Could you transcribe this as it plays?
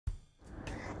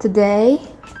Today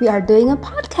we are doing a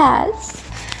podcast.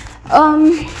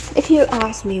 If you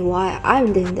ask me why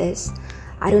I'm doing this,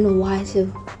 I don't know why.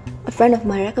 So a friend of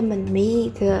mine recommended me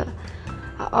to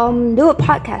do a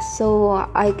podcast. So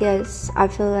I guess I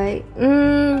feel like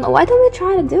why don't we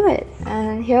try to do it?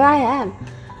 And here I am.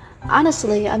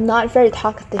 Honestly, I'm not very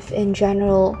talkative in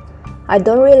general. I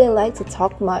don't really like to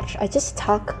talk much. I just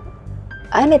talk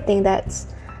anything that's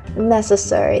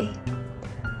necessary.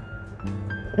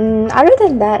 Other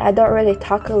than that, I don't really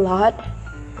talk a lot.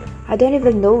 I don't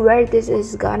even know where this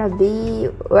is gonna be,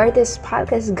 where this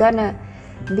podcast is gonna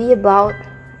be about,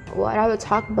 what I will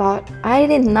talk about. I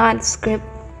did not script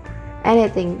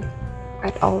anything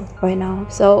at all right now.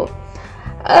 So,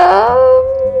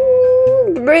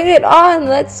 bring it on,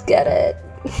 let's get it.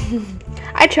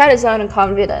 I try to sound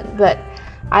confident, but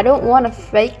I don't want to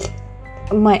fake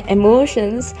my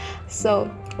emotions.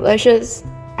 So let's just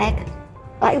act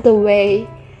like the way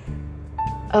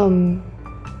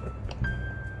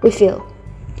we feel,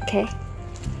 okay?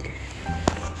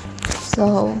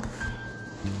 So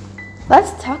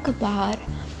let's talk about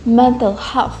mental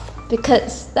health,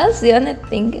 because that's the only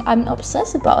thing I'm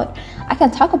obsessed about. I can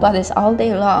talk about this all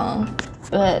day long,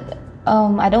 but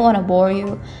I don't want to bore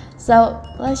you, so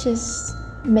let's just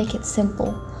make it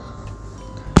simple.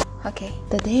 Okay,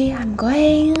 today I'm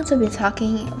going to be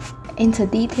talking into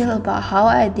detail about how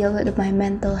I deal with my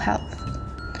mental health.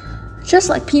 Just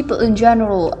like people in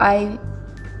general, I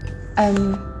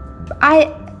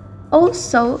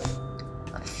also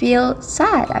feel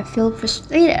sad, I feel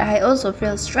frustrated, I also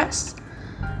feel stressed.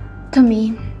 To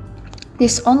me,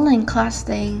 this online class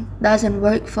thing doesn't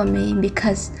work for me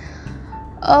because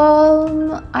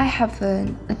I have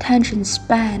an attention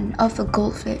span of a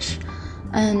goldfish,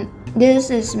 and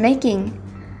this is making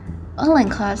online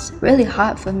class really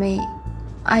hard for me.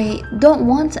 I don't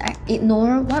want to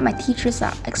ignore what my teachers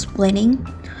are explaining,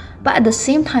 but at the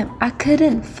same time, I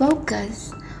couldn't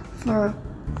focus for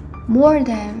more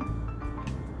than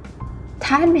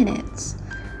 10 minutes.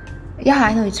 Yeah,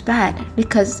 I know it's bad,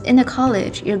 because in the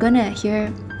college, you're gonna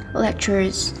hear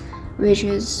lectures which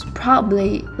is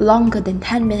probably longer than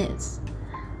 10 minutes.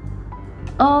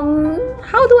 How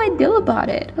do I deal about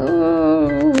it?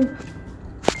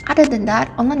 Other than that,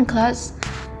 online class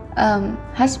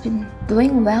has been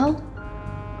doing well.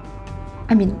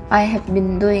 I mean, I have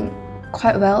been doing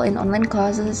quite well in online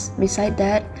classes. Besides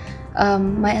that,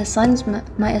 my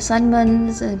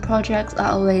assignments and projects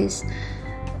are always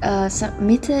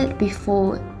submitted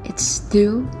before it's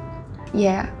due.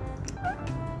 Yeah,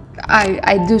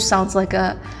 I do sound like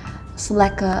a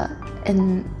slacker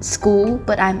in school,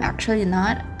 but I'm actually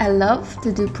not. I love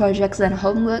to do projects and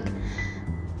homework.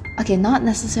 Okay, not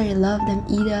necessarily love them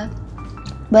either,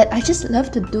 but I just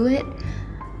love to do it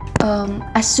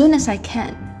as soon as I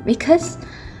can, because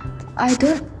I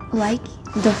don't like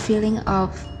the feeling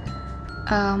of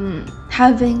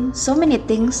having so many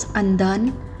things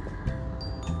undone,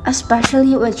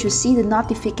 especially when you see the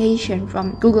notification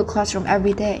from Google Classroom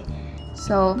every day.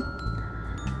 So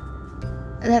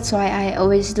that's why I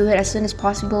always do it as soon as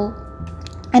possible.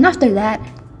 And after that,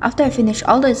 after I finish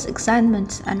all these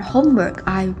assignments and homework,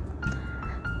 I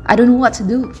don't know what to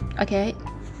do. Okay,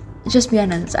 just be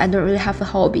honest, I don't really have a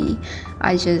hobby.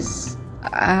 I just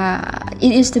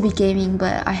it used to be gaming,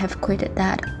 but I have quitted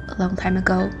that a long time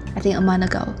ago, I think a month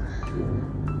ago.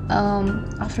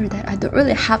 After that, I don't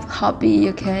really have a hobby.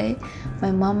 Okay,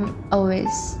 my mom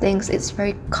always thinks it's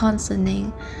very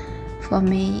concerning for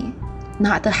me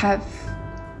not to have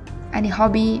any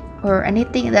hobby or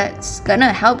anything that's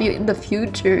gonna help you in the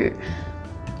future.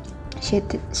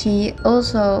 She's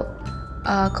also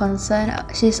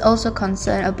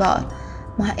concerned about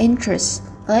my interests,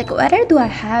 like whether do I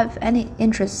have any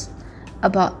interest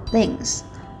about things.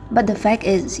 But the fact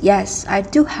is, yes, I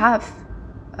do have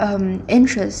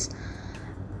interest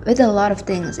with a lot of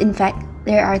things. In fact,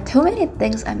 there are too many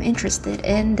things I'm interested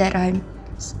in that I'm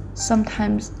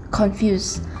sometimes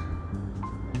confused.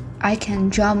 I can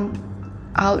jump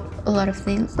out a lot of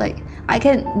things. Like, I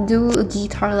can do a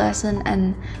guitar lesson,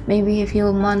 and maybe a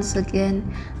few months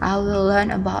again I will learn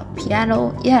about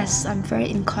piano. Yes, I'm very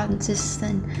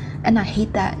inconsistent, and I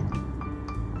hate that.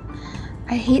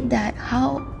 I hate that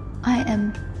how I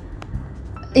am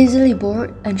easily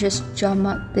bored and just jump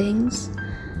up things.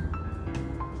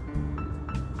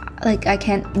 Like, I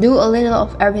can do a little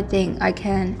of everything. I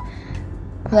can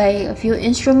play a few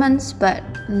instruments, but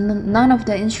none of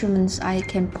the instruments I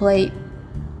can play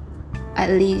at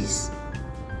least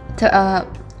to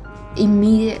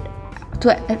immediate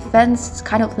to advanced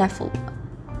kind of level.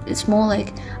 It's more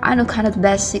like I know kind of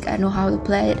basic, I know how to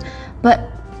play it, but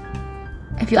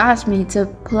if you ask me to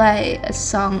play a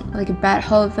song like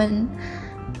Beethoven,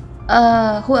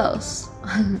 who else?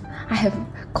 I have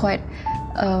quite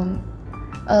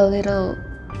a little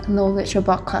knowledge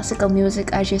about classical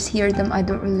music. I just hear them. I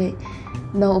don't really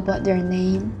know about their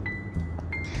name.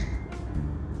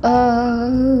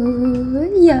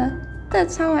 Yeah,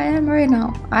 that's how I am right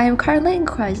now. I am currently in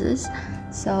crisis,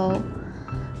 so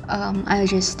I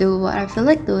just do what I feel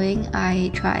like doing. I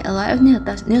try a lot of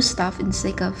new stuff in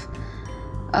sake of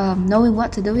knowing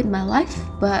what to do with my life.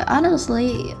 But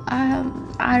honestly,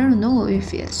 I don't know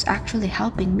if it's actually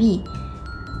helping me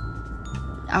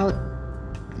out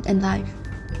in life.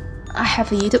 I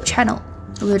have a YouTube channel,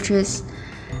 which is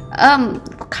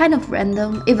kind of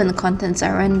random. Even the contents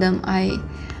are random.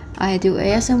 I do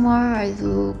ASMR, I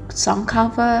do song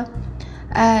cover,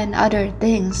 and other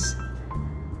things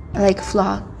like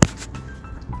vlog.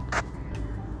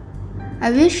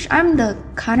 I wish I'm the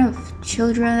kind of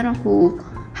children who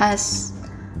has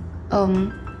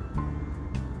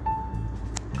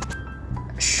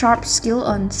sharp skill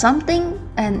on something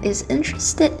and is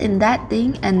interested in that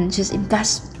thing and just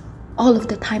invest all of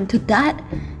the time to that,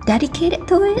 dedicated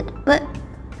to it. But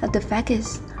the fact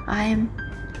is, I'm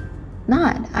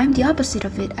the opposite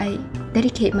of it. I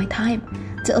dedicate my time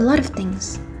to a lot of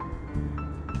things.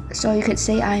 So you could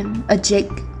say I'm a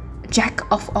jack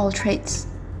of all trades,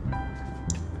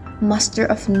 master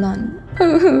of none.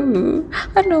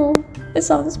 I know it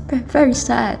sounds very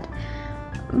sad,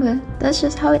 but that's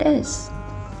just how it is.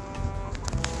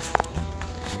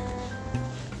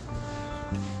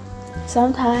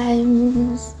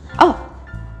 Sometimes,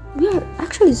 we are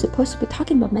actually supposed to be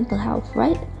talking about mental health,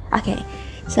 right? Okay,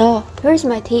 so here's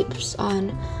my tips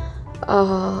on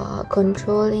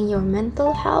controlling your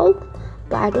mental health.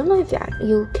 But I don't know if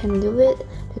you can do it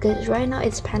because right now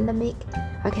it's pandemic.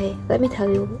 Okay, let me tell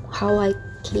you how I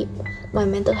keep my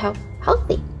mental health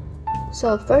healthy.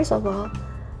 So first of all,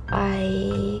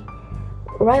 I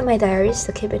write my diaries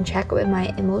to keep in check with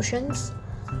my emotions.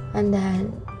 And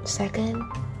then second,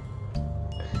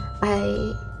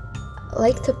 I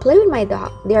like to play with my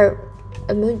dog. They're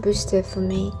a mood booster for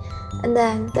me. And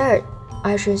then third,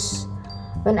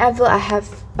 whenever I have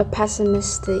a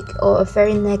pessimistic or a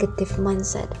very negative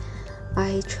mindset,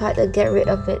 I try to get rid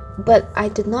of it. But I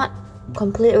do not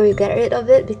completely get rid of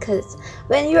it, because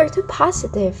when you are too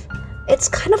positive, it's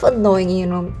kind of annoying,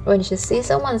 when you see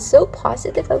someone so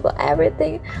positive about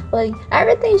everything, like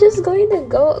everything's just going to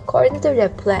go according to their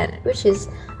plan, which is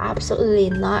absolutely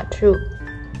not true.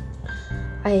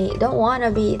 I don't want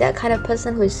to be that kind of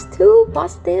person who is too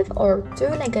positive or too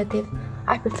negative.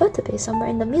 I prefer to be somewhere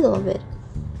in the middle of it.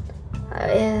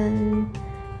 And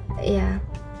yeah,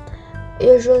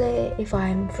 usually if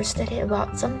I'm frustrated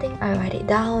about something, I write it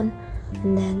down,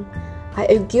 and then I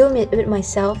argue with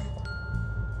myself.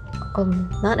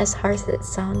 Not as harsh as it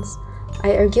sounds.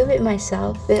 I argue with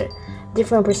myself with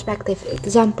different perspective.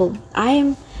 Example, I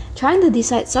am trying to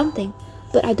decide something,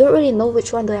 but I don't really know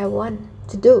which one do I want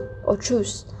to do or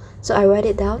choose. So I write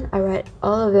it down. I write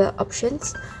all of the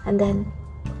options, and then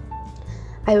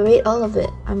I rate all of it.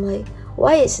 I'm like,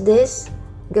 why is this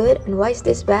good and why is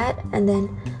this bad? And then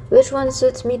which one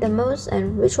suits me the most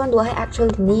and which one do I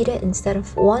actually need it instead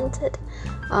of want it?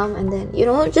 And then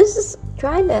just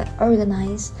trying to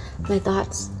organize my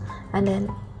thoughts. And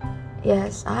then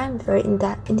yes, I'm very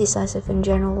indecisive in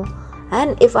general.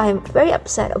 And if I'm very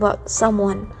upset about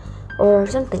someone or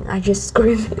something, I just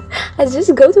scream. I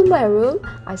just go to my room,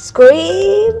 I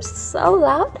scream so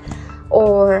loud,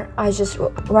 or I just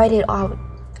write it out.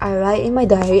 I write in my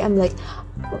diary. I'm like,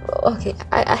 okay,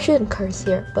 I shouldn't curse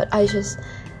here, but I just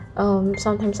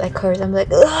sometimes I curse. I'm like,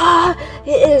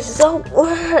 it is so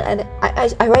weird, and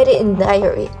I write it in the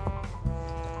diary,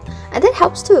 and that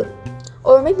helps too.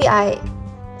 Or maybe I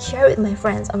share it with my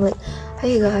friends. I'm like,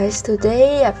 hey guys,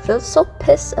 today I feel so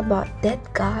pissed about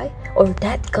that guy or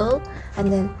that girl,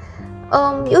 and then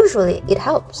usually it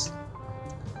helps.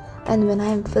 And when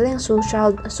I'm feeling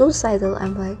suicidal,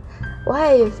 I'm like,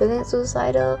 why are you feeling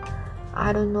suicidal?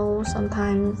 I don't know,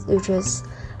 sometimes you just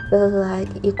feel like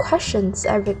you question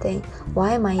everything.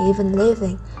 Why am I even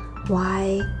living?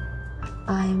 Why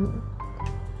I'm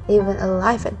even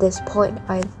alive at this point?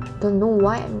 I don't know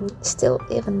why I'm still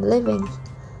even living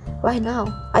right now.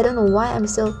 I don't know why I'm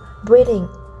still breathing.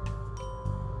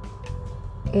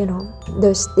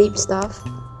 Those deep stuff.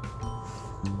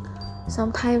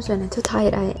 Sometimes when I'm too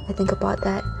tired, I think about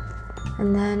that,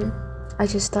 and then I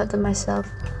just thought to myself,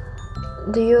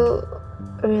 do you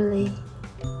really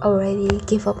already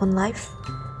give up on life?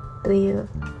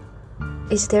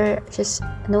 Is there just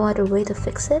no other way to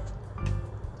fix it?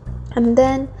 And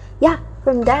then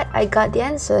from that I got the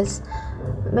answers.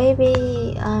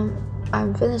 maybe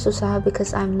I'm feeling suicidal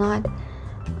because I'm not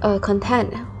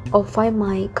content or find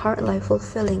my current life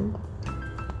fulfilling.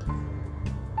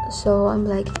 So I'm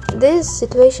like, this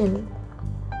situation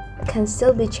can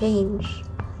still be changed.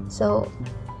 So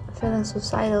feeling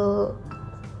suicidal,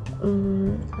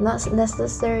 not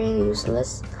necessarily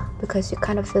useless, because you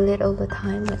kind of feel it all the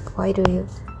time. Like, why do you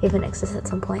even exist at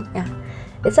some point? Yeah,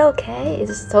 it's okay,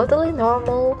 it's totally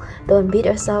normal. Don't beat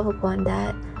yourself upon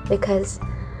that, because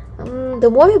the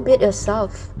more you beat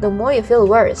yourself, the more you feel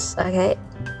worse, okay,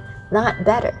 not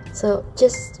better. So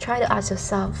just try to ask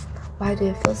yourself, why do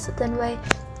you feel certain way?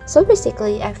 So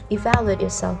basically, evaluate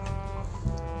yourself.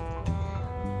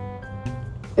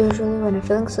 Usually when I'm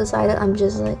feeling suicidal, I'm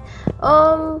just like,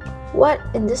 what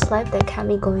in this life that kept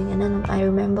me going? And then I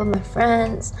remember my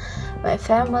friends, my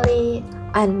family,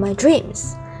 and my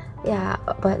dreams. Yeah,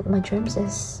 but my dreams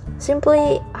is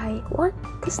simply, I want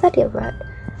to study abroad.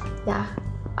 Yeah,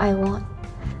 I want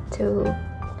to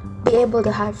be able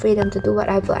to have freedom to do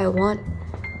whatever I want,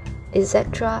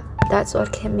 etc. That's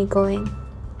what kept me going.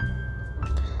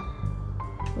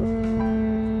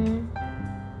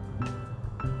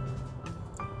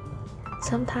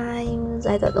 Sometimes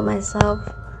I thought to myself,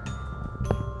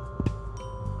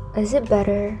 is it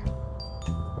better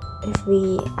if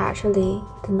we actually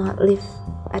do not live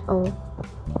at all?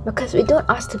 Because we don't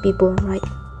ask to be born, right?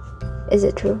 Is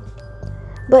it true?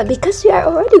 But because we are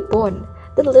already born,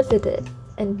 then live with it.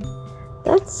 And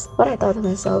that's what I thought to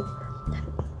myself.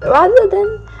 Rather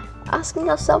than asking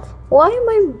yourself, why am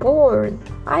I born?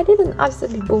 I didn't ask to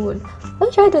be born.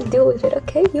 Don't try to deal with it,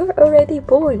 okay? You're already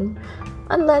born.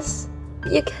 Unless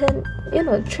you can,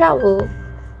 travel,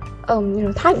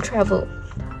 time travel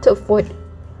to avoid,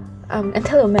 and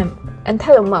tell your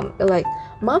mom, like,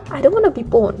 Mom, I don't want to be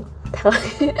born.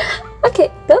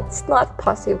 Okay, that's not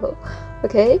possible,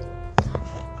 okay?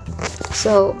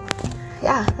 So,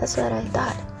 yeah, that's what I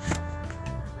thought.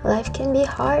 Life can be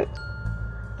hard.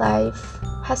 Life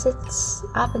has its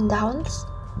up and downs.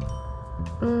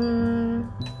 And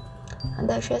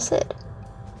that's just it.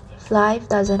 If life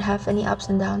doesn't have any ups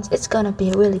and downs, it's gonna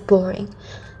be really boring.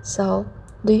 So,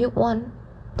 do you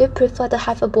prefer to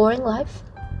have a boring life?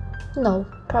 No,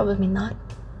 probably not.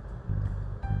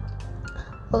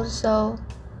 Also,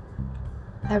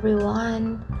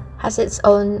 everyone has its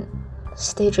own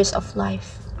stages of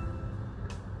life.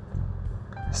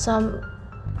 Some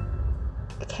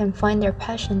can find their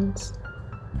passions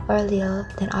earlier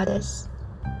than others,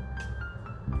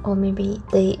 or maybe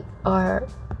they are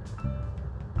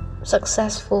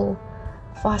successful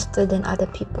faster than other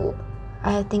people.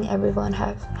 I think everyone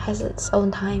has its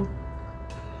own time.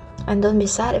 And don't be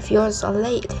sad if yours are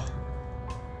late.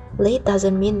 Late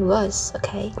doesn't mean worse,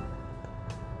 okay?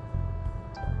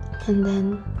 And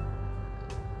then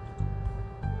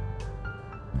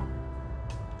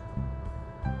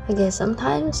I guess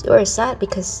sometimes you're sad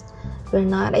because you're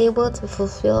not able to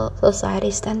fulfill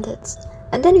society standards,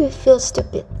 and then you feel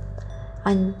stupid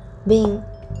and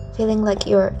feeling like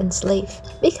you're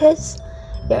enslaved because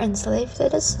you're enslaved to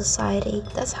the society.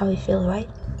 That's how you feel, right?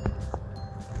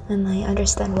 And I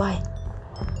understand why.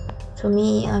 For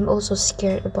me, I'm also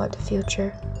scared about the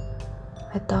future.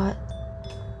 I thought,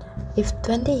 if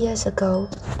 20 years ago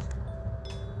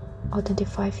or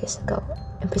 25 years ago,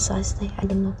 and precisely, I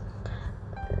don't know,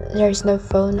 there is no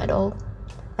phone at all,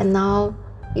 and now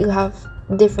you have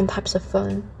different types of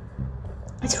phone.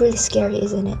 It's really scary,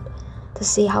 isn't it, to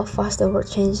see how fast the world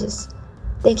changes.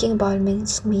 Thinking about it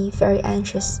makes me very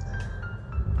anxious.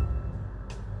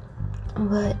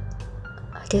 But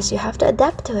I guess you have to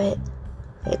adapt to it.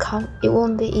 It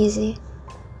won't be easy,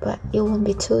 but it won't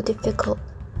be too difficult.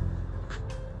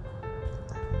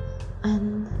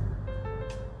 And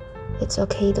it's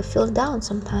okay to feel down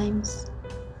sometimes.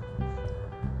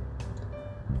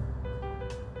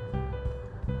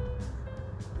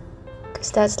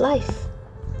 Because that's life.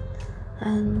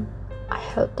 And I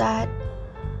hope that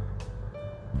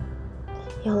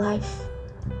your life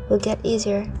will get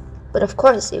easier. But of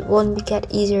course, it won't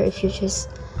get easier if you just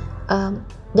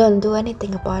don't do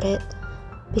anything about it.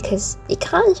 Because you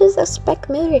can't just expect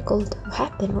miracle to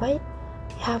happen, right?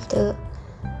 You have to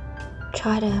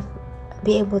try to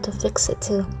be able to fix it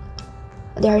too.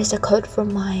 There is a quote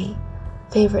from my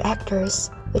favorite actors,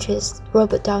 which is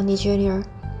Robert Downey Jr.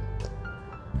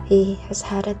 He has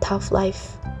had a tough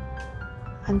life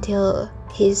until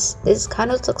he's this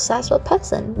kind of successful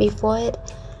person. Before it,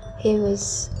 he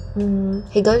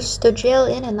goes to jail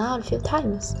in and out a few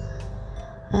times.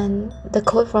 And the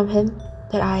quote from him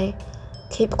that I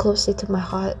keep closely to my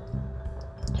heart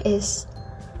is,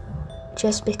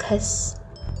 just because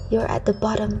you're at the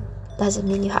bottom doesn't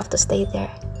mean you have to stay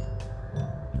there.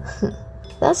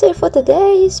 That's it for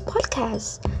today's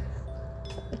podcast.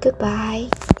 Goodbye.